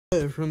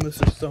From this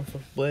is Stuff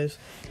with Blaze.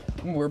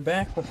 We're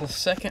back with the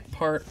second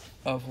part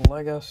of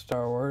LEGO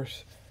Star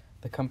Wars,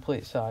 the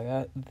complete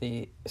saga,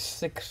 the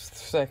 6th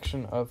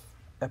section of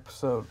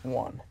episode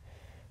 1.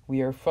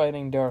 We are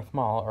fighting Darth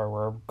Maul, or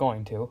we're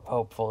going to,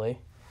 hopefully.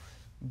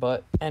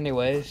 But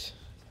anyways,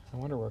 I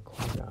wonder where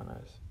Qui-Gon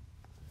is.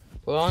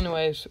 Well,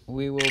 anyways,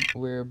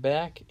 we're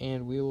back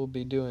and we will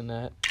be doing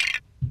that.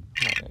 I'm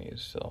not gonna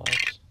use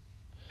silhouettes.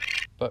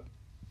 But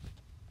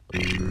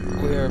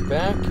we are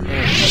back and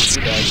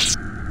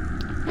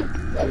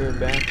we are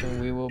back and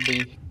we will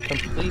be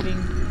completing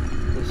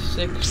the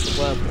 6th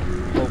level,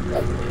 hopefully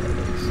at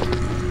least.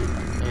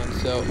 And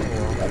so,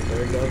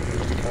 there it goes,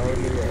 there's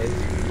Cowardly Ways.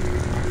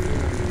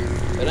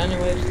 But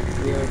anyways,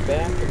 we are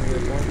back and we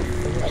are going to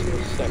finish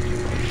this section,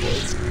 hopefully,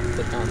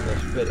 on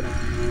this video.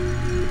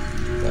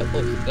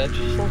 That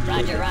just looks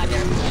Roger.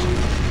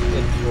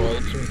 the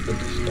droids with the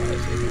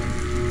disguises on.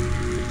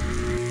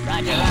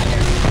 Roger.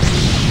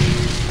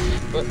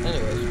 But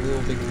anyways, we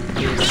will be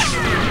completing this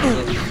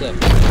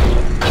section.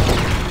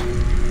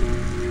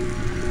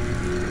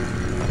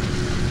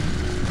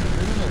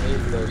 I'm gonna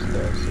leave those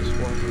there, so just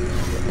one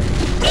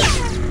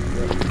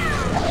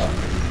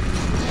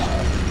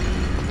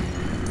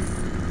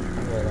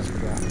I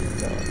forgot to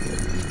go up here.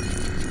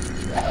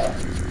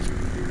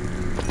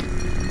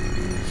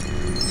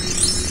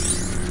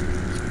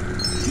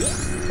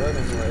 But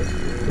anyways,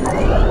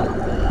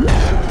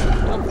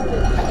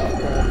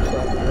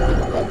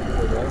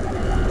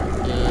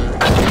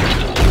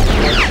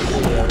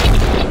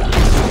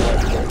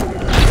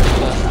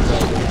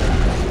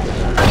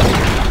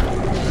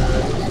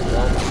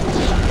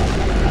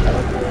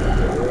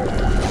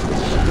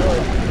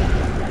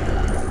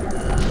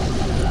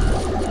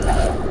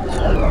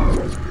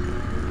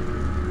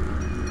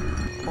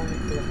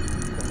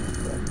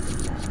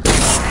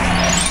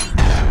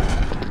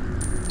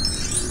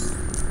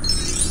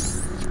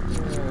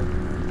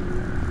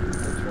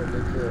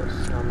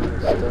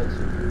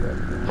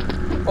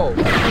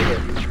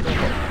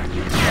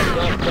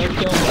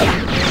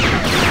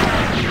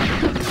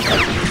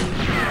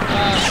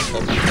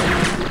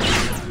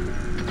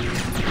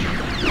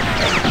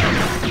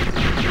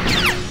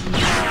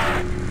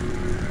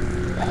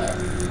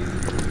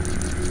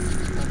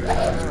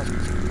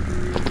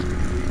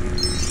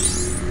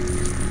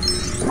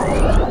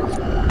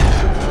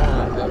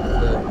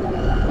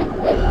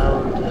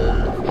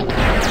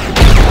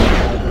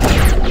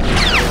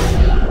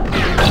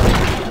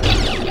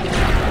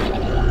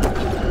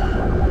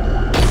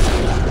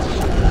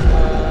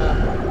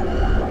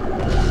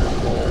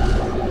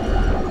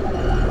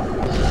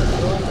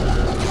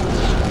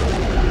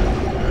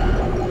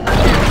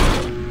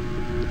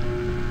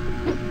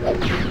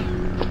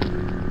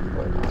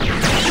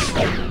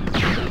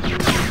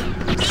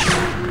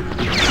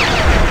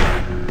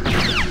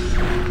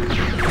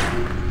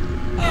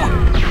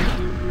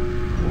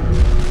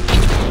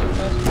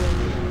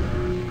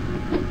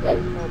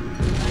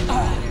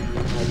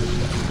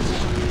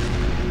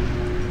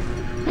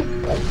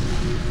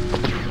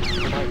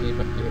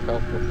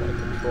 don't forget to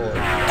subscribe,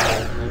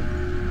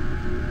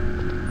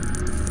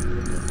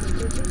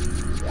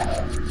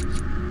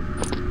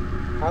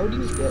 how do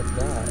you get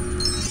that?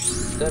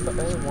 Is that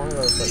one of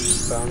those like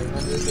bounty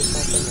hunters or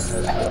something that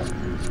has the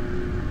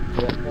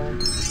jetpack?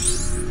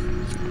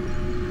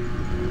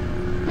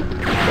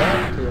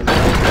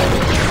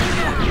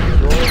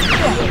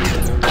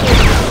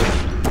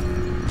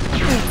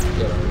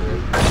 Get over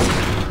here.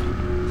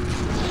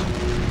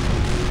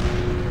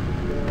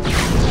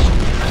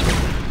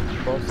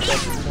 Both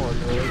steps more,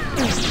 really.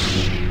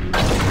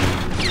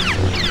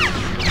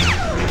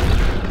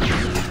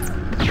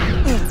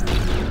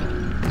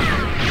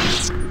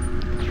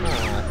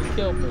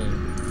 Killed me.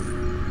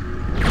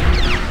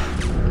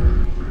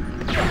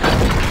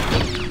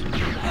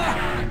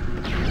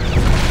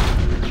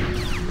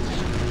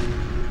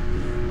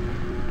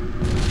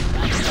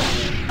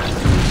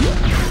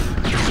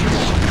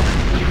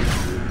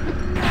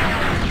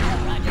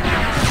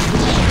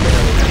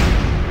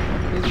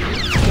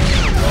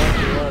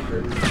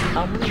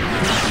 How many people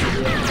do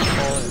you have to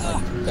call in?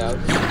 Like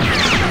 2,000?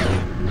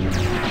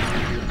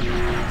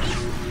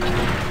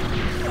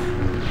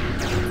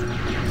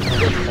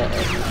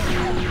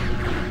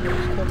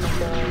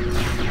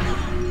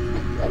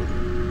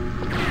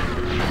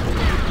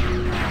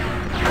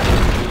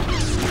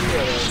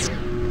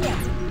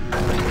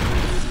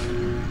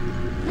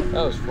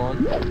 That was fun.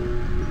 That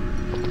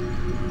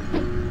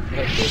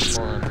was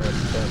fun.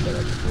 Let's turn that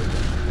up to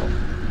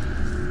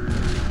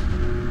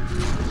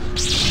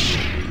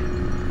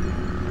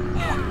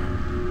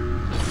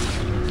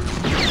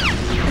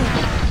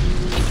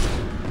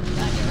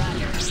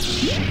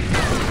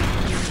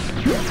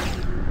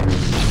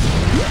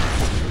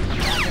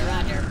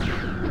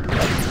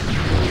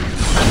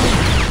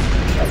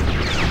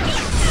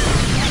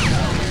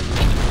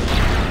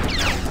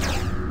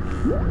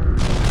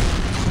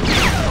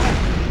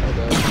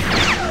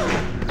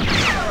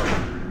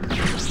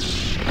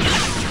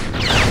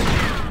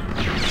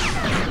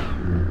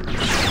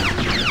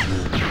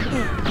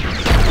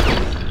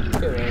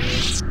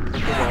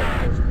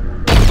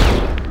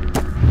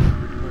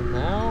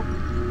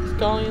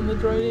playing the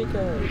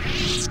Droideka.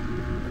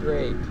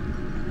 Great.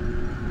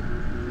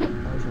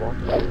 I was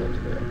walking over that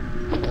today.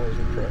 That was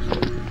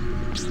impressive.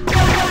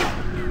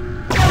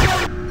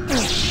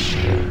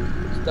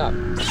 Stop.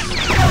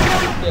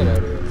 Get out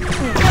of here.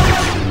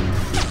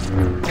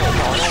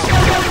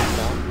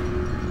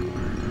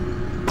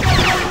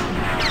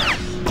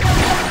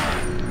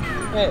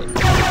 Hey,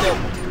 stop.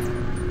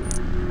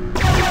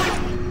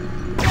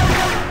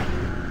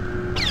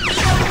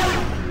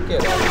 Get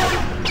out of here.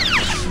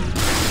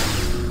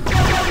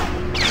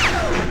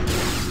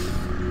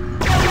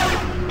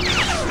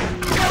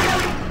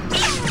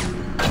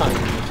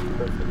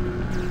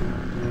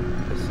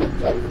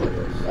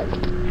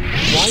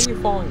 Why are you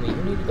following me? You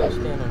need to go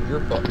stand on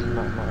your button,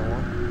 not my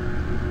one.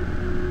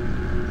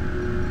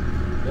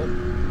 Yep.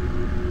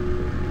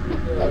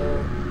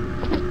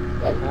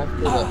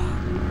 After the...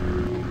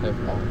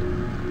 Never mind.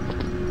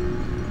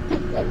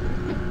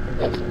 I'm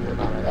guessing we're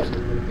not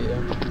actually going to beat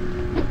him.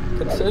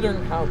 Considering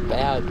how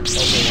bad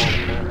Obi-Wan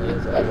apparently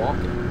is at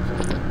walking or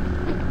something.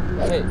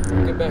 Hey,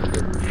 get back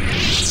here.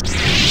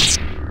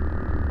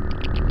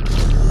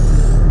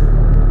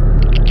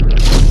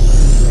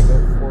 I go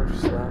force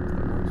slap the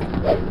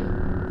monster.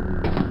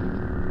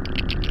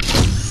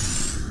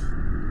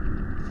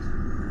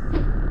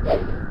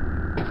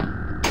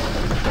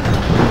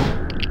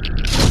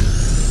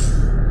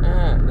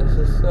 This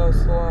is so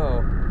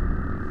slow.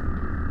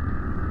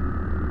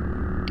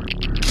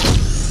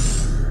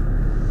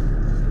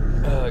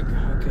 Ugh,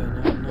 okay,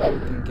 now we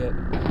can get in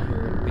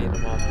here and beat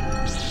him up.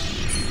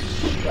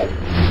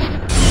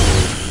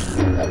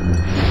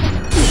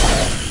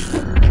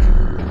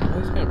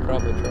 He's gonna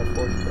probably try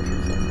force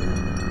pushing something.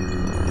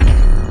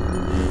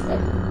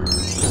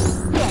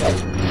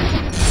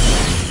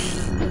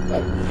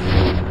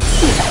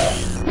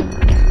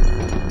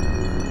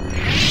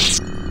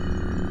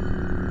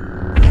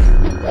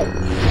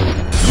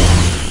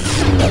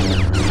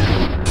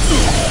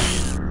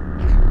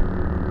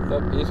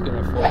 Yep, he's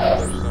gonna force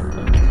push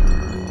something.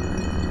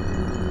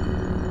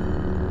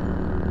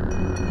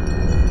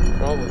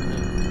 Probably me.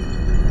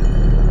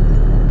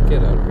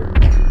 Get out of here.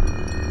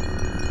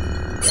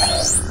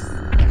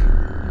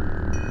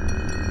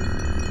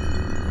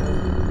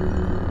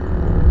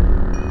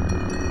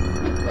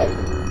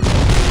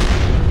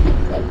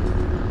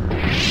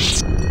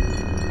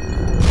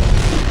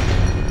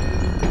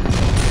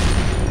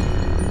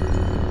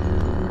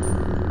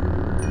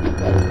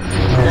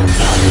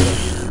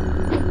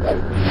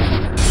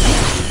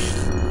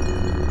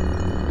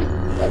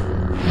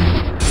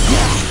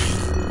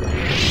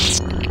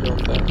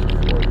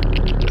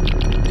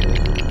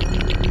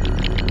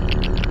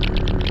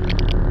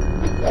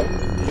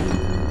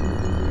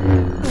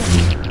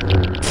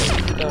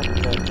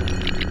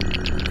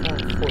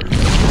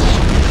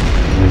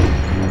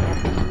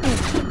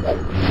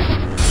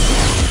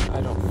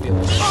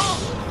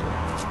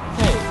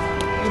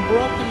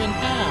 Broke him in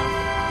half.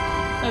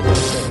 That's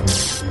okay.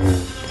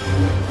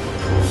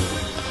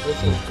 This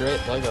is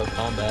great Lego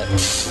combat.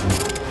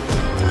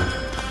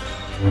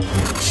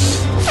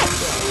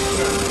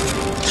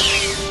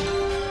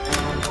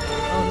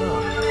 Oh no.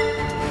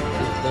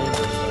 He's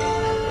dangling though.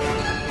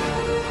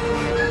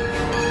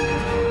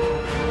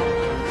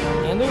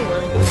 And they're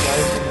wearing this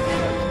guy's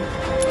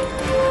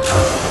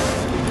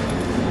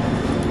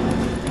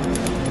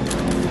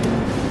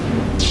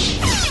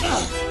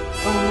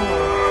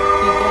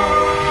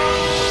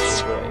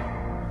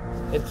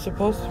It's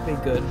supposed to be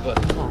good, but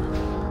oh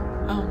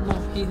no,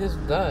 he has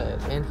died,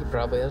 and he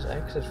probably has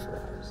access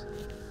fries.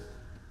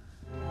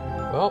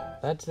 Well,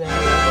 that's the end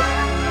of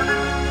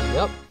it.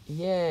 Yup,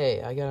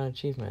 yay, I got an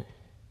achievement.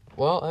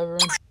 Well,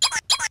 everyone,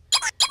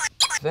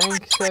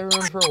 thanks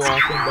everyone for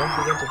watching. Don't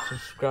forget to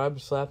subscribe,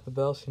 slap the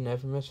bell so you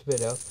never miss a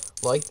video.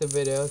 Like the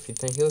video if you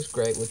think it was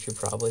great, which you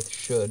probably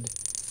should,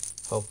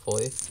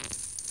 hopefully.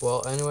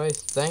 Well,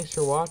 anyways, thanks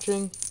for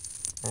watching.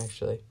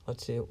 Actually,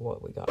 let's see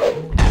what we got.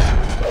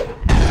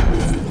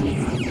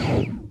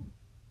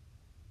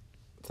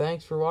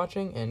 Thanks for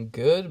watching, and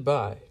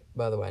goodbye.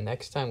 By the way,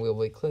 next time we'll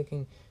be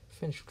clicking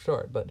finish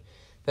short, but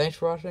thanks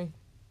for watching.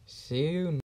 See you